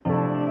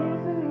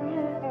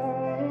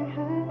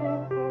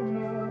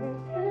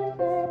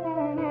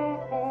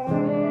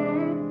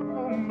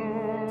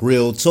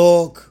Real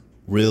talk,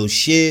 real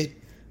shit,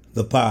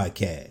 the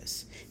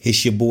podcast.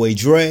 It's your boy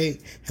Dre,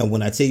 and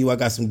when I tell you I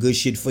got some good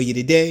shit for you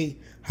today,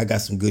 I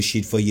got some good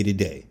shit for you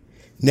today.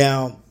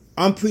 Now,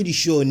 I'm pretty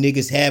sure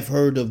niggas have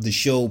heard of the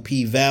show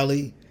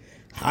P-Valley.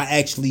 I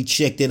actually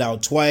checked it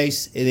out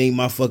twice. It ain't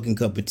my fucking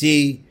cup of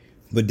tea,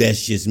 but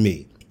that's just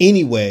me.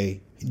 Anyway,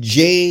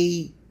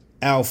 Jay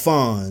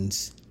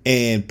Alphonse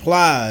and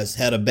Plies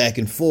had a back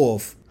and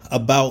forth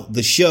about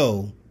the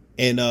show,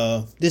 and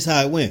this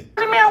how it went.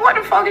 Man, what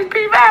the fuck is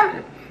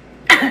P-Valley?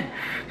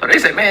 So they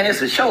said, man, it's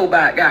a show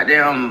about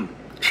goddamn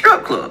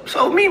strip club.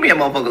 So me being a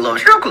motherfucker love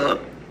strip club,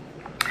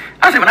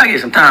 I said, when I get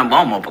some time,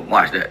 I'm motherfucking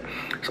watch that.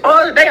 So the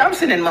other day, I'm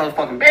sitting in the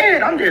motherfucking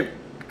bed, I'm just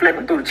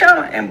flipping through the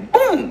channel, and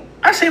boom,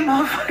 I see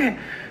motherfucking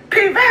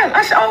P-Valley.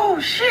 I said, oh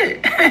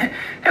shit, they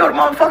got a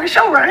motherfucking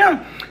show right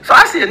here. So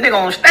I see a nigga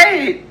on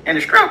stage in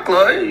the strip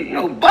club, you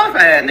know, buff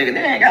ass nigga. They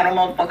ain't got no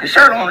motherfucking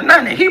shirt on or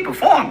nothing. He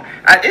performed.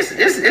 It's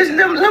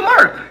Lil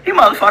Murder. He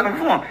motherfucking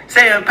performed.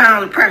 7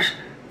 pounds of pressure,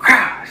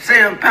 crowd.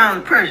 7 pounds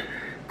of pressure,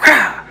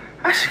 crowd.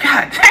 I said,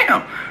 god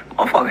damn,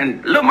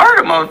 motherfucking Lil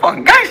Murder,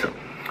 motherfucking gangster.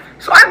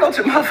 So I go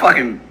to the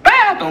motherfucking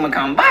bathroom and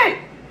come back,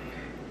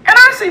 and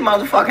I see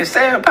motherfucking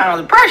 7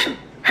 pounds of pressure.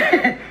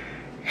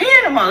 He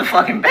in the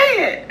motherfucking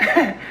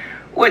bed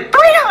with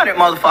 300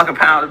 motherfucking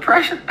pounds of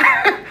pressure.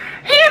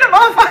 He in the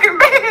motherfucking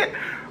bed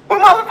with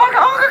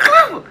motherfucking Uncle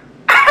Clifford.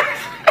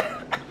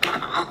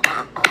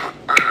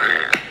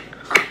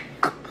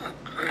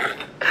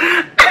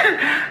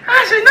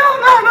 I said,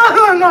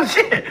 no,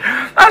 shit.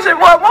 I said,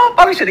 well,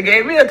 motherfucker should have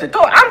gave me a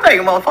tutorial. I'm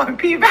thinking motherfucking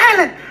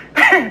P-Valley.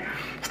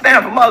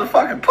 Stand for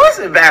motherfucking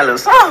Pussy Valley or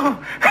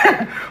something.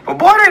 But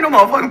boy, there ain't no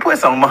motherfucking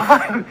pussy on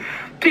motherfucking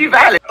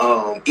P-Valley.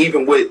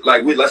 Even with,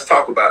 let's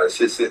talk about it.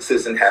 Since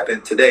it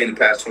happened today in the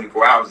past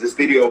 24 hours, this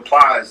video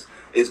applies,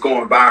 it's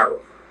going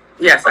viral.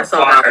 Yes, I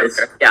saw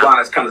that. Yeah.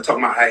 Plies kind of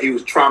talking about how he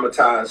was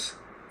traumatized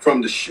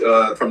from the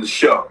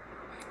show.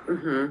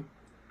 Mm-hmm. And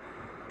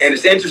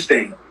it's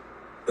interesting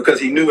because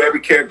he knew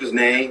every character's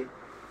name,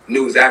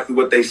 knew exactly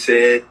what they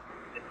said.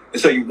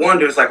 And so you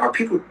wonder, it's like, are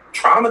people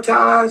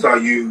traumatized? Are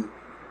you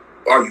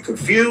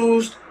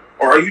confused?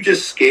 Or are you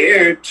just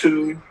scared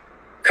to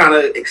kind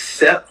of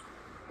accept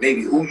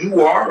maybe who you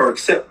are or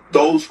accept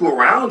those who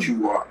around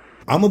you are?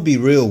 I'm going to be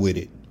real with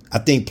it. I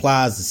think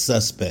Plies is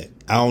suspect.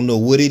 I don't know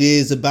what it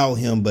is about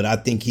him, but I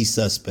think he's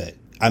suspect.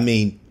 I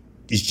mean,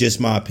 it's just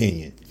my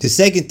opinion. The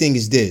second thing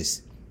is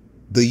this.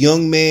 The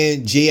young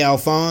man, Jay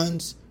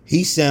Alphonse,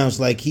 he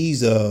sounds like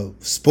he's a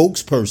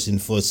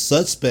spokesperson for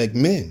suspect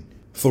men.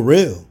 For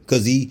real.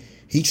 Because he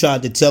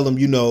tried to tell him,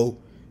 you know,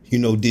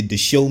 did the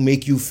show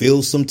make you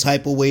feel some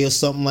type of way or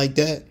something like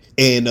that?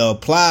 And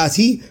Plies,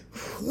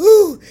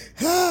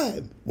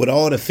 with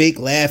all the fake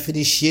laughing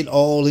and shit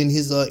all in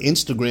his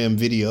Instagram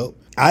video.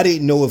 I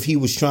didn't know if he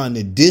was trying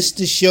to diss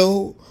the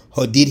show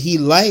or did he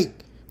like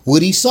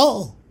what he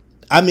saw.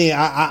 I mean,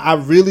 I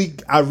really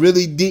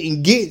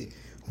didn't get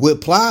what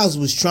Plies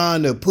was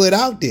trying to put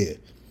out there.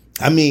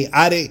 I mean,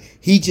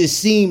 he just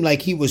seemed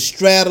like he was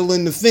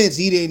straddling the fence.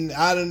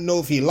 I didn't know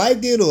if he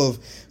liked it or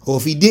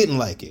if he didn't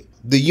like it.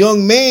 The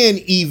young man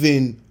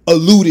even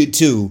alluded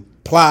to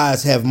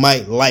Plies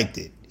might liked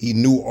it. He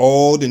knew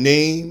all the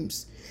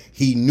names.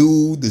 He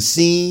knew the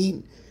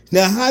scene.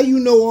 Now, how you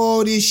know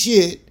all this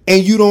shit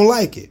and you don't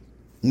like it?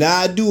 Now,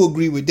 I do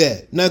agree with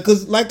that. Now,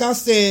 because like I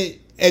said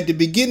at the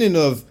beginning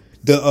of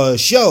the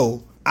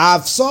show,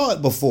 I've saw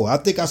it before. I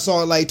think I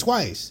saw it like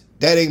twice.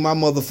 That ain't my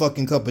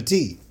motherfucking cup of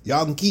tea.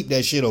 Y'all can keep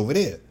that shit over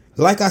there.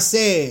 Like I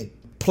said,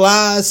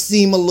 Plies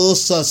seem a little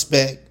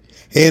suspect.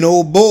 And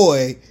old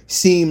boy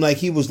seemed like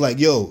he was like,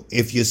 yo,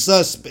 if you're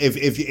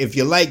if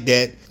you like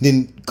that,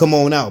 then come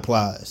on out,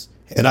 Plies.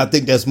 And I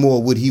think that's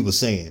more what he was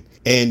saying.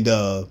 And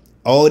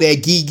all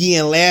that gee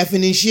and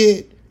laughing and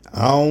shit,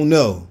 I don't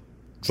know.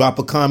 Drop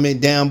a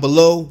comment down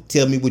below.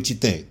 Tell me what you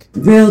think.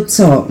 Real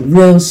talk,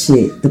 real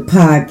shit, the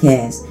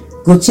podcast.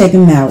 Go check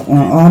them out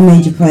on all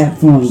major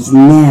platforms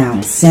now.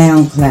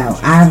 SoundCloud,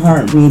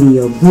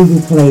 iHeartRadio,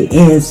 Google Play,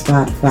 and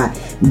Spotify.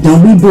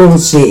 Don't be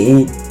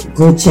bullshitting.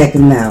 Go check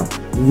them out.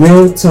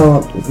 Real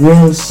talk,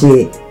 real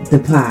shit, the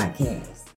podcast.